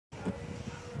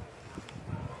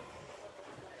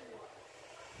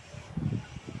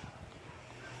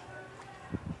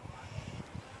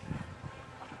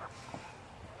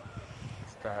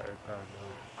start recording.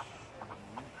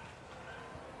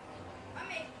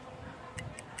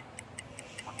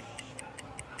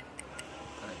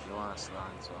 You want to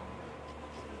slant some?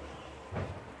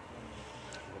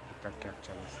 Put a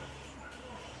capture this.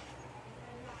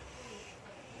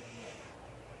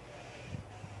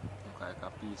 Look like a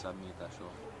piece of meat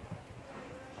show.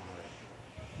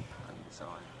 And this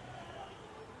one.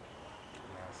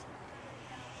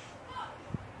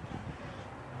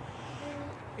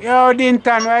 Yo,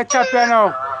 Dinton, why chop you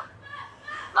now?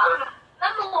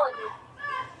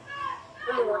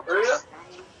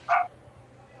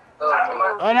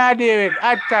 Oh, no, David.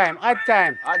 Hard time, hard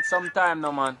time. Add some time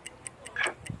no, man.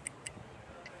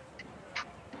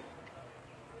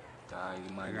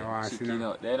 Man,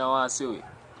 they don't want to see it.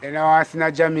 They don't want to see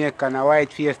a Jamaican, a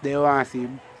white face, they want to see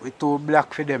with too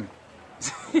black for them.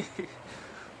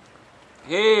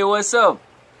 Hey, what's up?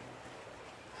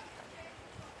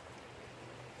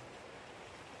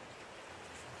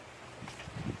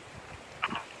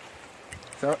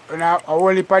 So, now,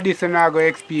 only for this and I go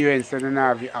experience, so then I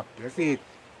have the app. You see it?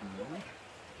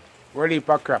 Only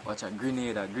for crap. Watch a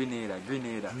Grenada.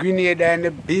 Grenada in the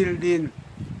building.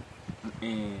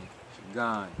 She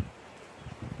gone.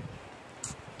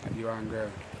 You want girl?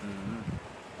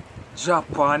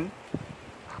 Japan.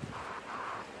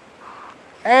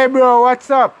 Hey, bro, what's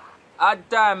up? Hard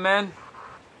time, man.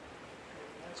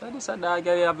 So this a dog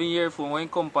you have an earphone.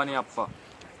 What company up for?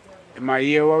 My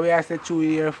ear, what we have to chew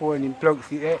earphone, he plug,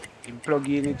 see, he plug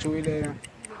in the chew there.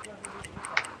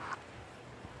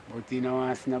 But he don't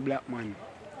want to see a black man.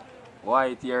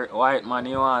 White man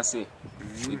you want to see?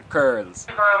 With curls.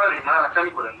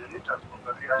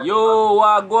 Yo,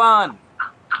 Wagwan.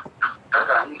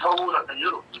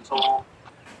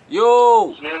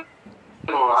 Yo. Yeah,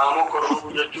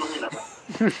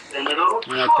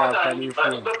 talk on the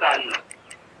phone.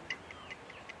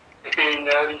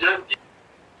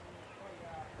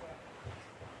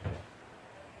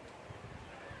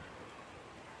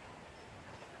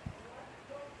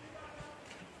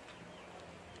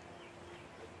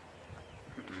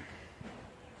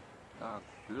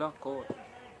 Lock out.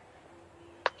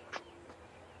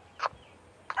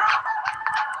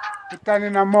 Put on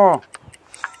in a more.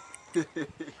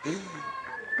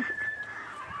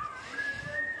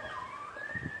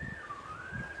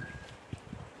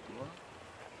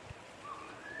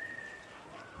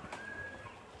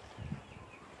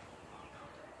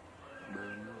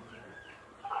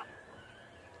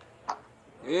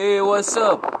 Hey, what's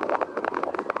up?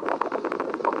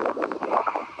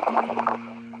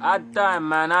 Hard time,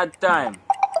 man, hard time.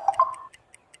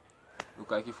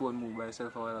 Look like your phone moved by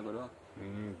itself a while ago, though.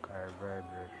 Car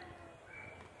vibrate.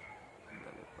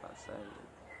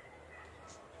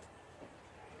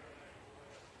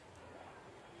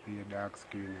 Be a dark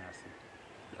screen, I see.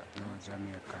 No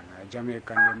Jamaican.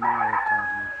 Jamaican, they know record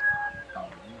me.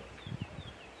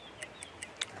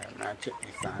 I'm not check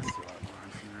this and see what